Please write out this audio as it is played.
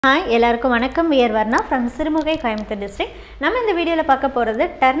Hi, எல்லாருக்கும் வணக்கம். We are Varnaa from Sirumugai, Coimbatore district. நம்ம இந்த வீடியோல பார்க்க போறது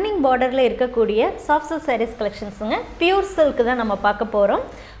turning borderல இருக்கக்கூடிய soft silk sarees collectionsங்க. Pure silk தான் நம்ம பார்க்க போறோம்.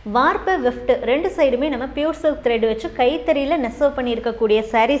 வார்ப்பு வெஃப்ட் ரெண்டு சைடுமே நம்ம pure silk thread வச்சு கைத்தறியில நெசவு பண்ணி இருக்கக்கூடிய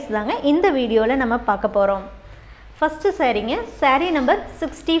sarees தாங்க இந்த வீடியோல நம்ம பார்க்க போறோம். First சாரீங்க, saree number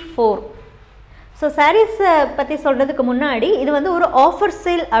 64. So sarees பத்தி சொல்றதுக்கு முன்னாடி இது வந்து ஒரு ஆஃபர்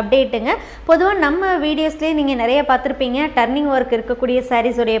சேல் அப்டேட்டுங்க. பொதுவா நம்ம வீடியோஸ்லயே நீங்க நிறைய பார்த்திருப்பீங்க. டர்னிங் வர்க் இருக்கக்கூடிய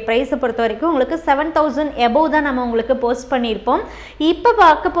sarees உடைய பிரைஸ் பொறுத்த வரைக்கும் உங்களுக்கு 7000 above தான் நம்ம உங்களுக்கு போஸ்ட் பண்ணியிருப்போம். இப்போ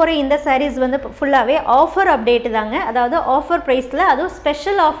பார்க்க போற இந்த sarees வந்து ஃபுல்லாவே ஆஃபர் அப்டேட் தாங்க. அதாவது ஆஃபர் பிரைஸ்ல அதுவும்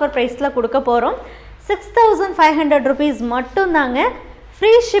ஸ்பெஷல் ஆஃபர் பிரைஸ்ல கொடுக்க போறோம். 6500 rupees மட்டும் தாங்க.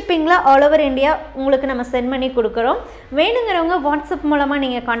 ஃப்ரீ ஷிப்பிங்ல ஆல் ஓவர் இந்தியா உங்களுக்கு நம்ம சென்ட் பண்ணி கொடுக்குறோம். வேணுங்கிறவங்க வாட்ஸ்அப் மூலமா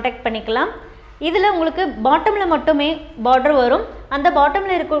நீங்க கான்டாக்ட் பண்ணிக்கலாம். இதில் உங்களுக்கு பாட்டமில் மட்டுமே பார்டர் வரும். அந்த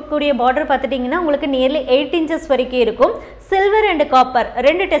பாட்டமில் இருக்கக்கூடிய பார்டர் பார்த்துட்டிங்கன்னா உங்களுக்கு நியர்லி 8 inches வரைக்கும் இருக்கும். சில்வர் அண்ட் காப்பர்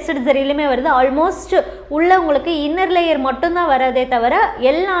ரெண்டு டெஸ்டட் சரியிலுமே வருது. ஆல்மோஸ்ட் உள்ள உங்களுக்கு இன்னர் லேயர் மட்டும்தான் வராதே தவிர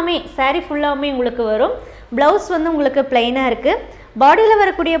எல்லாமே சாரீ ஃபுல்லாமே உங்களுக்கு வரும். ப்ளவுஸ் வந்து உங்களுக்கு பிளைனாக இருக்குது. பாடியில்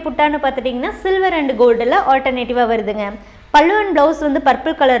வரக்கூடிய புட்டான்னு பார்த்துட்டிங்கன்னா சில்வர் அண்ட் கோல்டில் ஆல்டர்னேட்டிவாக வருதுங்க. பல்லு அண்ட் ப்ளவுஸ் வந்து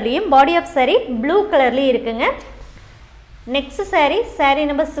பர்பிள் கலர்லேயும் பாடி ஆஃப் சாரீ ப்ளூ கலர்லேயும் இருக்குங்க. நெக்ஸ்ட் சாரீ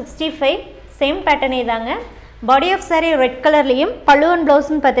நம்பர் 65 சேம் பேட்டர்னே தாங்க. பாடி ஆஃப் சாரீ ரெட் கலர்லேயும் பல்லு அண்ட்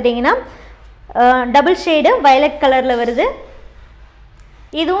ப்ளவுஸ்ன்னு பார்த்துட்டிங்கன்னா டபுள் ஷேடு வயலட் கலரில் வருது.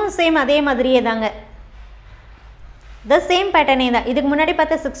 இதுவும் சேம் அதே மாதிரியே தாங்க. த சேம் பேட்டர்னே தான். இதுக்கு முன்னாடி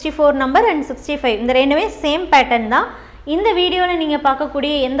பார்த்த 64 நம்பர் அண்ட் 65 இந்த ரெண்டுமே சேம் பேட்டர்ன் தான். இந்த வீடியோவில் நீங்கள்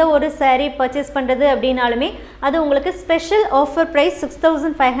பார்க்கக்கூடிய எந்த ஒரு சாரீ பர்ச்சேஸ் பண்ணுறது அப்படின்னாலுமே அது உங்களுக்கு ஸ்பெஷல் ஆஃபர் ப்ரைஸ்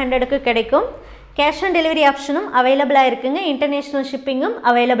 6500க்கு கிடைக்கும். கேஷ் ஆன் டெலிவரி ஆப்ஷனும் அவைலபிளாக இருக்குங்க. இன்டர்நேஷ்னல் ஷிப்பிங்கும்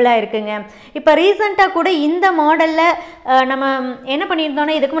அவைலபிளாக இருக்குங்க. இப்போ ரீசெண்டாக கூட இந்த மாடலில் நம்ம என்ன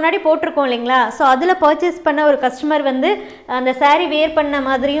பண்ணியிருந்தோன்னா இதுக்கு முன்னாடி போட்டிருக்கோம் இல்லைங்களா. ஸோ அதில் பர்ச்சேஸ் பண்ண ஒரு கஸ்டமர் வந்து அந்த சாரீ வேர் பண்ண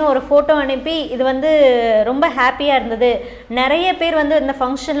மாதிரியும் ஒரு ஃபோட்டோ அனுப்பி இது வந்து ரொம்ப ஹாப்பியாக இருந்தது. நிறைய பேர் வந்து இந்த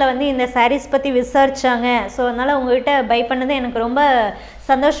ஃபங்க்ஷனில் வந்து இந்த சாரீஸ் பற்றி விசாரிச்சாங்க. ஸோ அதனால் உங்கள்கிட்ட பை பண்ணது எனக்கு ரொம்ப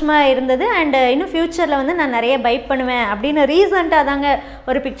சந்தோஷமாக இருந்தது. அண்ட் இன்னும் ஃப்யூச்சரில் வந்து நான் நிறைய பை பண்ணுவேன் அப்படின்னு ரீசெண்டாக தாங்க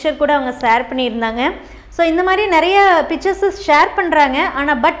ஒரு பிக்சர் கூட அவங்க ஷேர் பண்ணியிருந்தாங்க. ஸோ இந்த மாதிரி நிறைய பிக்சர்ஸு ஷேர் பண்ணுறாங்க.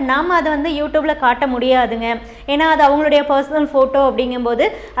 ஆனால் பட் நாம் அதை வந்து யூடியூப்பில் காட்ட முடியாதுங்க. ஏன்னா அது அவங்களுடைய பர்சனல் ஃபோட்டோ அப்படிங்கும்போது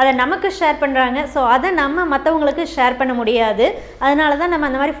அதை நமக்கு ஷேர் பண்ணுறாங்க. ஸோ அதை நம்ம மற்றவங்களுக்கு ஷேர் பண்ண முடியாது. அதனால தான் நம்ம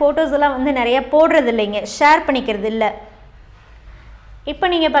அந்த மாதிரி ஃபோட்டோஸ் எல்லாம் வந்து நிறைய போடுறது இல்லைங்க, ஷேர் பண்ணிக்கிறது இல்லை. இப்போ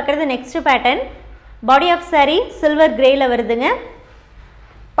நீங்கள் பார்க்குறது next pattern. Body of sari silver கிரேயில் வருதுங்க.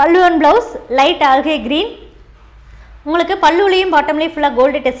 பல்லு and blouse light algae green. உங்களுக்கு பல்லுலேயும் பாட்டம்லேயும் ஃபுல்லாக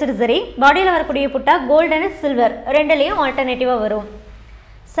கோல்டு டெஸ்டட் சரி. பாடியில் வரக்கூடிய புட்டா கோல்டு அண்ட் சில்வர் ரெண்டுலேயும் ஆல்டர்னேட்டிவாக வரும்.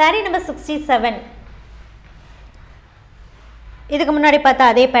 சாரீ நம்பர் 67. இதுக்கு முன்னாடி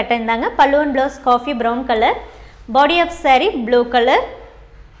பார்த்தா அதே பேட்டர்ன் தாங்க. பல்லு and blouse coffee brown colour. Body of sari blue colour,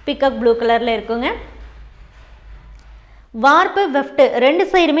 pickup blue கலரில் இருக்குங்க. வார்ப்பு வெஃப்ட் ரெண்டு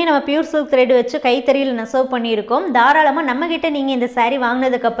சைடுமே நம்ம பியூர் சில்க் த்ரெட் வச்சு கைத்தறியில் நெசவு பண்ணியிருக்கோம். தாராளமாக நம்மக்கிட்ட நீங்கள் இந்த சாரீ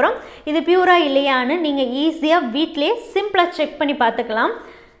வாங்கினதுக்கப்புறம் இது பியூராக இல்லையான்னு நீங்கள் ஈஸியாக வீட்டிலே சிம்பிளாக செக் பண்ணி பார்த்துக்கலாம்.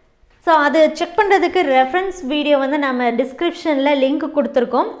 ஸோ அது செக் பண்ணுறதுக்கு ரெஃபரன்ஸ் வீடியோ வந்து நம்ம டிஸ்கிரிப்ஷனில் லிங்க்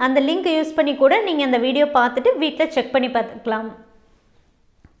கொடுத்துருக்கோம். அந்த லிங்க் யூஸ் பண்ணி கூட நீங்கள் அந்த வீடியோ பார்த்துட்டு வீட்டில் செக் பண்ணி பார்த்துக்கலாம்.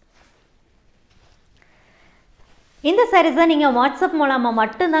 இந்த சாரீஸ் தான் நீங்கள் வாட்ஸ்அப் மூலமாக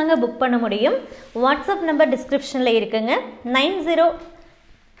மட்டும்தாங்க புக் பண்ண முடியும். வாட்ஸ்அப் நம்பர் டிஸ்கிரிப்ஷனில் இருக்குங்க.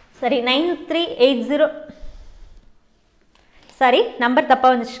 9380 நம்பர்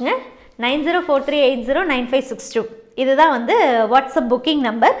தப்பாக வந்துச்சுங்க. 9043809562 இதுதான் வந்து வாட்ஸ்அப் புக்கிங்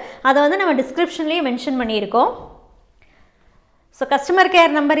நம்பர். அதை வந்து நம்ம டிஸ்கிரிப்ஷன்லேயே மென்ஷன் பண்ணியிருக்கோம். ஸோ கஸ்டமர்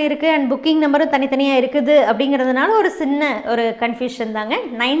கேர் நம்பர் இருக்குது அண்ட் புக்கிங் நம்பரும் தனித்தனியாக இருக்குது அப்படிங்கிறதுனால ஒரு சின்ன ஒரு கன்ஃபியூஷன் தாங்க.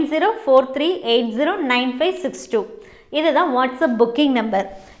 9043809562 இதுதான் வாட்ஸ்அப் புக்கிங் நம்பர்.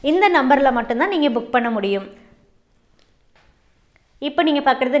 இந்த நம்பரில் மட்டும்தான் நீங்கள் புக் பண்ண முடியும். இப்போ நீங்கள்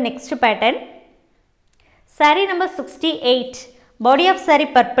பார்க்குறது next pattern. Sari number 68. Body of sari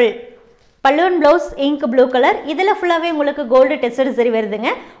purple, பல்லு and blouse ink blue colour. இதில் ஃபுல்லாகவே உங்களுக்கு கோல்டு டெஸ்டட் சரி வருதுங்க.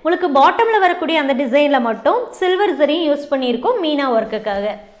 உங்களுக்கு பாட்டமில் வரக்கூடிய அந்த டிசைனில் மட்டும் சில்வர் சரியும் யூஸ் பண்ணியிருக்கோம் Meena ஒர்க்குக்காக.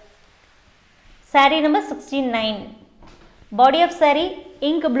 Sari number 69. Body of sari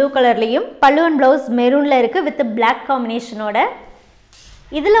ink blue கலர்லேயும் பல்லு அண்ட் ப்ளவுஸ் மெரூனில் இருக்குது வித் பிளாக் காம்பினேஷனோட.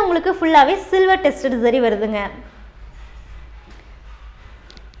 இதில் உங்களுக்கு ஃபுல்லாகவே சில்வர் டெஸ்டட் சரி வருதுங்க.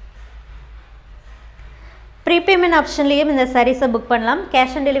 ப்ரீபேமெண்ட் ஆப்ஷன்லேயும் இந்த சாரீஸை புக் பண்ணலாம்.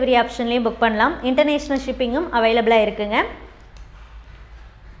 கேஷ் ஆன் டெலிவரி ஆப்ஷன்லேயும் புக் பண்ணலாம். இன்டர்நேஷ்னல் ஷிப்பிங்கும் அவைலபிளாக இருக்குங்க.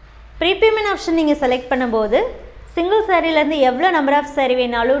 ப்ரீபேமெண்ட் ஆப்ஷன் நீங்கள் செலக்ட் பண்ணும்போது சிங்கிள் சாரீலேருந்து எவ்வளோ நம்பர் ஆஃப் சாரீ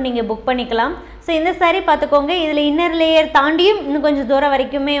வேணாலும் நீங்கள் புக் பண்ணிக்கலாம். ஸோ இந்த சாரீ பார்த்துக்கோங்க. இதில் இன்னர் லேயர் தாண்டியும் இன்னும் கொஞ்சம் தூரம்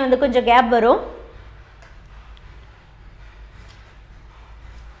வரைக்குமே வந்து கொஞ்சம் கேப் வரும்.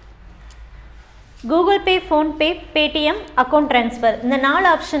 Google Pay, Phone Pay, Paytm, account transfer. இந்த 4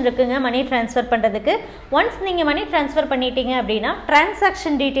 ஆப்ஷன் இருக்குங்க மணி ட்ரான்ஸ்ஃபர் பண்ணுறதுக்கு. ஒன்ஸ் நீங்கள் மணி ட்ரான்ஸ்ஃபர் பண்ணிட்டீங்க அப்படின்னா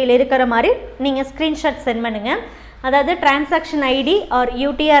டிரான்சாக்ஷன் டீட்டெயில் இருக்கிற மாதிரி நீங்கள் ஸ்க்ரீன்ஷாட் சென்ட் பண்ணுங்கள். அதாவது transaction ID R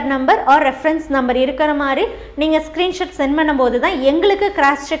UTR number R reference number இருக்கிற மாதிரி நீங்கள் ஸ்க்ரீன்ஷாட் சென்ட் பண்ணும்போது தான் எங்களுக்கு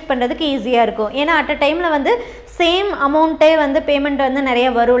கிராஸ் செக் பண்ணுறதுக்கு ஈஸியாக இருக்கும். ஏன்னா அட் அ டைமில் வந்து சேம் அமௌண்ட்டே வந்து பேமெண்ட் வந்து நிறைய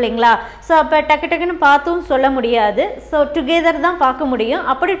வரும் இல்லைங்களா. ஸோ அப்போ டக்குன்னு பார்த்தும் சொல்ல முடியாது. ஸோ டுகெதர் தான் பார்க்க முடியும்.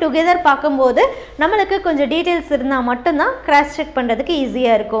 அப்படி டுகெதர் பார்க்கும்போது நம்மளுக்கு கொஞ்சம் டீட்டெயில்ஸ் இருந்தால் மட்டும்தான் கிராஸ் செக் பண்ணுறதுக்கு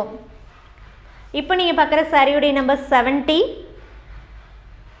ஈஸியாக இருக்கும். இப்போ நீங்கள் பார்க்குற சாரியுடைய நம்பர் 70.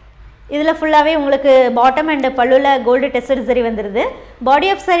 இதில் ஃபுல்லாகவே உங்களுக்கு பாட்டம் அண்ட் பல்லுவில் கோல்டு டெஸ்டட் சரி வந்துடுது. Body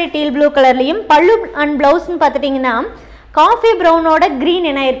of sorry deal blue கலர்லேயும் பல்லு அண்ட் ப்ளவுஸ்ன்னு பார்த்துட்டிங்கன்னா காஃபி ப்ரௌனோட க்ரீன்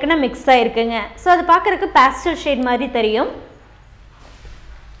என்ன இருக்குன்னா மிக்ஸ் ஆகிருக்குங்க. ஸோ அது பார்க்குறதுக்கு பேஸ்டல் ஷேட் மாதிரி தெரியும்.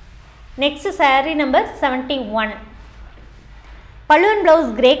 Next sari number 71. பல்லு அண்ட்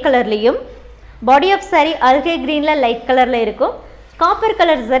ப்ளவுஸ் கிரே கலர்லேயும் பாடி ஆஃப் சாரி அல்கே க்ரீனில் லைட் கலரில் இருக்கும். காப்பர்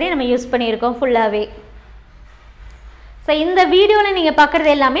கலர் சரி நம்ம யூஸ் பண்ணியிருக்கோம் ஃபுல்லாகவே. ஸோ இந்த வீடியோவில் நீங்கள் பார்க்குறது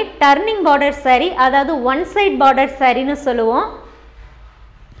எல்லாமே டர்னிங் பார்டர் சாரீ, அதாவது ஒன் சைட் பார்டர் சாரின்னு சொல்லுவோம்.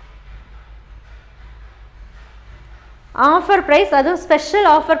 ஆஃபர் ப்ரைஸ், அதுவும் ஸ்பெஷல்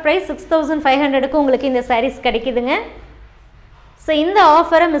ஆஃபர் ப்ரைஸ் 6500க்கு உங்களுக்கு இந்த சாரீஸ் கிடைக்குதுங்க. ஸோ இந்த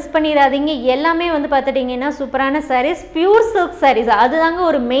ஆஃபரை மிஸ் பண்ணிடாதீங்க. எல்லாமே வந்து பார்த்துட்டிங்கன்னா சூப்பரான சாரீஸ், பியூர் சில்க் சாரீஸ். அதுதாங்க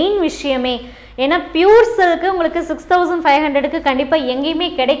ஒரு மெயின் விஷயமே. ஏன்னா பியூர் சில்க்கு உங்களுக்கு 6500க்கு கண்டிப்பாக எங்கேயுமே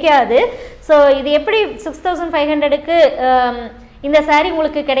கிடைக்காது. ஸோ இது எப்படி 6500க்கு இந்த சாரீ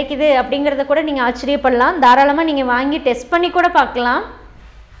உங்களுக்கு கிடைக்குது அப்படிங்கிறத கூட நீங்கள் ஆச்சரியப்படலாம். தாராளமாக நீங்கள் வாங்கி டெஸ்ட் பண்ணி கூட பார்க்கலாம்.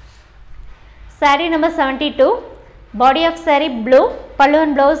 Sari number 72. Body of sari blue, பல்லு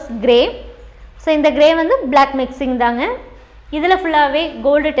அண்ட் ப்ளவுஸ் கிரே. ஸோ இந்த கிரே வந்து பிளாக் மிக்சிங் தாங்க. இதில் ஃபுல்லாகவே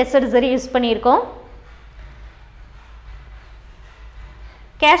கோல்டு டெஸ்டட் சரி யூஸ் பண்ணியிருக்கோம்.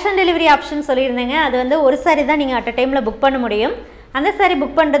 Cash on delivery option சொல்லியிருந்தேங்க. அது வந்து ஒரு சாரீ தான் நீங்கள் அட் அ டைமில் புக் பண்ண முடியும். அந்த sari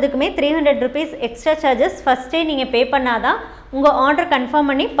book பண்ணுறதுக்குமே 300 rupees extra charges ஃபஸ்ட்டே நீங்கள் பே பண்ணாதான் உங்கள் ஆர்டர்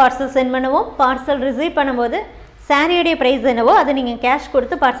கன்ஃபார்ம் பண்ணி பார்சல் சென்ட் பண்ணுவோம். பார்சல் ரிசீவ் பண்ணும்போது சாரியோடைய ப்ரைஸ் என்னவோ அதை நீங்கள் கேஷ்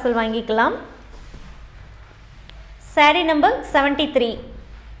கொடுத்து பார்சல் வாங்கிக்கலாம். சாரீ நம்பர் 73.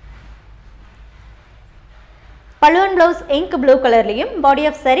 பல்லு அண்ட் ப்ளவுஸ் இங்க் ப்ளூ கலர்லேயும் பாடி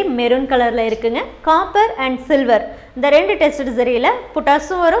ஆஃப் சாரீ மெரூன் கலரில் இருக்குங்க. காப்பர் அண்ட் சில்வர் இந்த ரெண்டு டெஸ்டட் சரியில்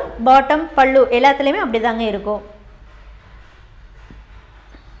புட்டாஸும் வரும், பாட்டம் பல்லு எல்லாத்துலேயுமே அப்படி தாங்க இருக்கும்.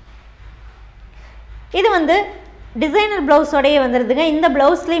 இது வந்து டிசைனர் ப்ளவுஸோடையே வந்துடுதுங்க. இந்த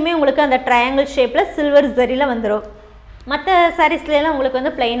ப்ளவுஸ்லேயுமே உங்களுக்கு அந்த ட்ரையாங்கிள் ஷேப்பில் சில்வர் சரியில் வந்துடும். மற்ற சாரீஸ்லாம் உங்களுக்கு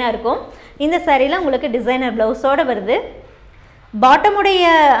வந்து பிளெயினாக இருக்கும். இந்த சாரியில் உங்களுக்கு டிசைனர் ப்ளவுஸோடு வருது. பாட்டமுடைய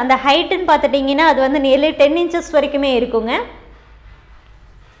அந்த ஹைட்டுன்னு பார்த்துட்டிங்கன்னா அது வந்து நியர்லி 10 inches வரைக்குமே இருக்குங்க.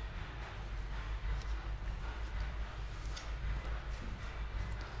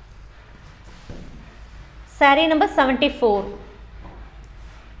 சாரீ நம்பர் 74.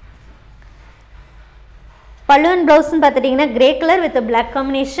 பல்லு அண்ட் ப்ளவுஸ்ன்னு பார்த்துட்டிங்கன்னா grey colour with black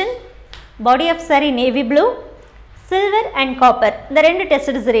combination. Body of sari navy blue, silver and copper இந்த ரெண்டு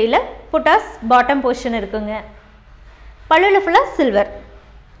டெஸ்டட் சரியில் புட்டாஸ் பாட்டம் போர்ஷன் இருக்குங்க. பல்லுவில் ஃபுல்லாக சில்வர்.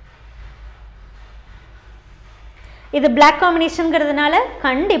 இது பிளாக் காம்பினேஷனுங்கிறதுனால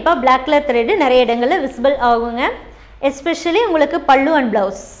கண்டிப்பாக பிளாக் கலர் த்ரெட்டு நிறைய இடங்களில் விசிபிள் ஆகுங்க. எஸ்பெஷலி உங்களுக்கு பல்லு and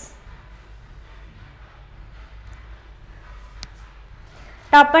blouse.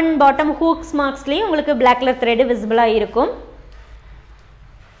 Top and bottom hooks மார்க்ஸ்லேயும் உங்களுக்கு பிளாக் கலர் த்ரெட்டு விசிபிளாக இருக்கும்.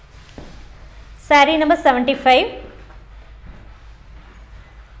 சாரீ நம்பர் 75.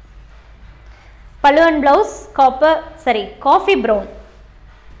 பல்லு and blouse coffee brown.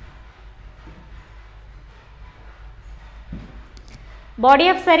 Body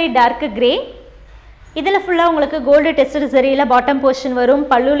of sari dark grey. இதில் ஃபுல்லாக உங்களுக்கு கோல்டு டெஸ்டட் சரியில் பாட்டம் போர்ஷன் வரும்,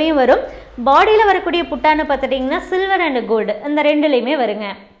 பல்லுலேயும் வரும். பாடியில் வரக்கூடிய புட்டான்னு பார்த்துட்டிங்கன்னா சில்வர் அண்ட் கோல்டு இந்த ரெண்டுலேயுமே வருங்க.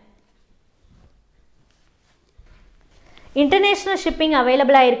 இன்டர்நேஷ்னல் ஷிப்பிங்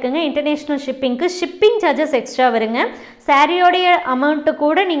அவைலபிளாக இருக்குங்க. இன்டர்நேஷ்னல் ஷிப்பிங்க்கு ஷிப்பிங் சார்ஜஸ் எக்ஸ்ட்ரா வருங்க. சாரியோடைய அமௌண்ட்டு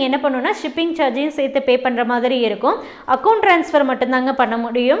கூட நீங்கள் என்ன பண்ணணும்னா ஷிப்பிங் சார்ஜையும் சேர்த்து பே பண்ணுற மாதிரி இருக்கும். அக்கௌண்ட் ட்ரான்ஸ்ஃபர் மட்டும்தாங்க பண்ண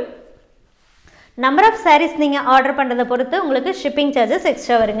முடியும். நம்பர் ஆஃப் சாரீஸ் நீங்கள் ஆர்டர் பண்ணுறதை பொறுத்து உங்களுக்கு ஷிப்பிங் சார்ஜஸ்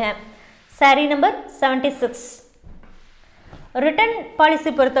எக்ஸ்ட்ரா வருங்க. சாரீ நம்பர் 76. ரிட்டர்ன்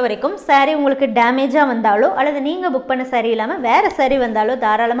பாலிசி பொறுத்த வரைக்கும் சாரீ உங்களுக்கு டேமேஜாக வந்தாலோ அல்லது நீங்கள் புக் பண்ண சாரீ இல்லாமல் வேறு சாரீ வந்தாலோ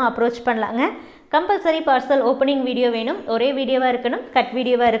தாராளமாக அப்ரோச் பண்ணலாங்க. கம்பல்சரி பார்சல் ஓப்பனிங் வீடியோ வேணும். ஒரே வீடியோவாக இருக்கணும், கட்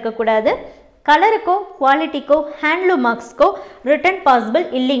வீடியோவாக இருக்கக்கூடாது. கலருக்கோ குவாலிட்டிக்கோ ஹேண்ட்லூம் மார்க்ஸ்க்கோ ரிட்டர்ன் பாசிபிள்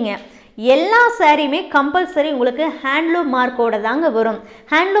இல்லைங்க. எல்லா சாரியுமே கம்பல்சரி உங்களுக்கு ஹேண்ட்லூம் மார்க்கோட தாங்க வரும்.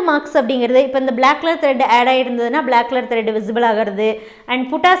 ஹேண்ட்லூம் மார்க்ஸ் அப்படிங்கிறது இப்போ இந்த black colour thread add ஆகிருந்ததுன்னா black colour thread visible ஆகிறது. அண்ட்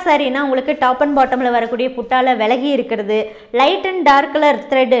புட்டா சாரினா உங்களுக்கு டாப் அண்ட் பாட்டமில் வரக்கூடிய புட்டாவில் விலகி இருக்கிறது. Light and dark colour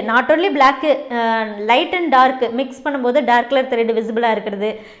thread, not only block, light and dark mix பண்ணும்போது டார்க் கலர் த்ரெட் விசிபிளாக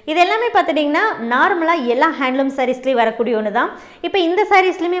இருக்கிறது. இது எல்லாமே பார்த்துட்டிங்கன்னா நார்மலாக எல்லா ஹேண்ட்லூம் சாரீஸ்லேயும் வரக்கூடிய ஒன்று தான். இப்போ இந்த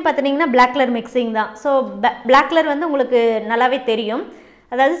சாரீஸ்லையுமே பார்த்துட்டிங்கன்னா பிளாக் கலர் மிக்சிங் தான். ஸோ பிளாக் கலர் வந்து உங்களுக்கு நல்லாவே தெரியும்,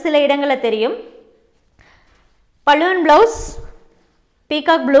 அதாவது சில இடங்களில் தெரியும். பல்லு and blouse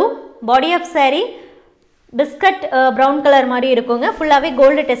peacock blue, body of sari biscuit brown colour மாதிரி இருக்குங்க. ஃபுல்லாகவே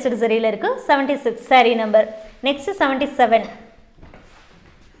கோல்டு டெஸ்டட் சரியில் இருக்குது. 76 சாரீ நம்பர். நெக்ஸ்ட் 77.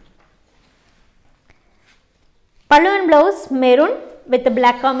 பல்லு and blouse maroon with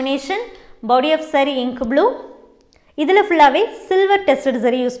black combination, body of sari ink blue. இதில் ஃபுல்லாகவே சில்வர் டெஸ்டட்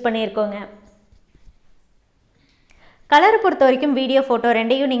சரி யூஸ் பண்ணியிருக்கோங்க. கலரை பொறுத்த வரைக்கும் வீடியோ ஃபோட்டோ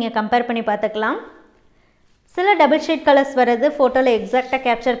ரெண்டையும் நீங்கள் கம்பேர் பண்ணி பார்த்துக்கலாம். சில டபுள் ஷேட் கலர்ஸ் வர்றது ஃபோட்டோவில் எக்ஸாக்டாக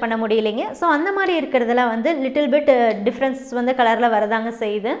கேப்சர் பண்ண முடியலைங்க. ஸோ அந்த மாதிரி இருக்கிறதெல்லாம் வந்து லிட்டில் பிட் டிஃப்ரென்ஸஸ் வந்து கலரில் வரதாங்க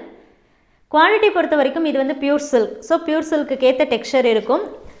செய்யுது. குவாலிட்டி பொறுத்த வரைக்கும் இது வந்து பியூர் சில்க். ஸோ பியூர் சில்க்குக்கு ஏற்ற டெக்ஸ்சர் இருக்கும்.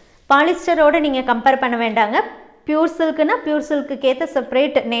 பாலிஸ்டரோடு நீங்கள் கம்பேர் பண்ண வேண்டாங்க. பியூர் சில்க்குனா பியூர் சில்க்குக்கு ஏற்ற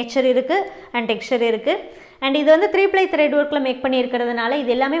செப்பரேட் நேச்சர் இருக்குது அண்ட் டெக்ஸ்சர் இருக்குது. அண்ட் இது வந்து 3-ply த்ரெட் ஒர்க்கில் மேக் பண்ணியிருக்கிறதுனால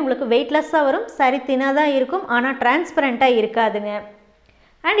இது எல்லாமே உங்களுக்கு வெயிட்லெஸ்ஸாக வரும். சாரி தின்னாக தான் இருக்கும், ஆனால் டிரான்ஸ்பரண்ட்டாக இருக்காதுங்க.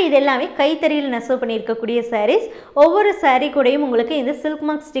 அண்ட் இது எல்லாமே கைத்தறியில் நெசவு பண்ணியிருக்கக்கூடிய சாரீஸ். ஒவ்வொரு சாரீ கூடயும் உங்களுக்கு இந்த சில்க்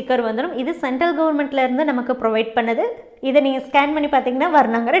மார்க் ஸ்டிக்கர் வந்துடும். இது சென்ட்ரல் கவர்மெண்ட்லேருந்து நமக்கு ப்ரொவைட் பண்ணுது. இதை நீங்கள் ஸ்கேன் பண்ணி பார்த்தீங்கன்னா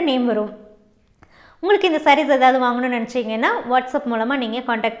வர்ணாங்கிற நேம் வரும். உங்களுக்கு இந்த சாரீஸ் ஏதாவது வாங்கணும்னு நினச்சிங்கன்னா வாட்ஸ்அப் மூலமாக நீங்கள்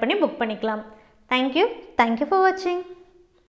காண்டாக்ட் பண்ணி புக் பண்ணிக்கலாம். தேங்க்யூ ஃபார் வாட்சிங்.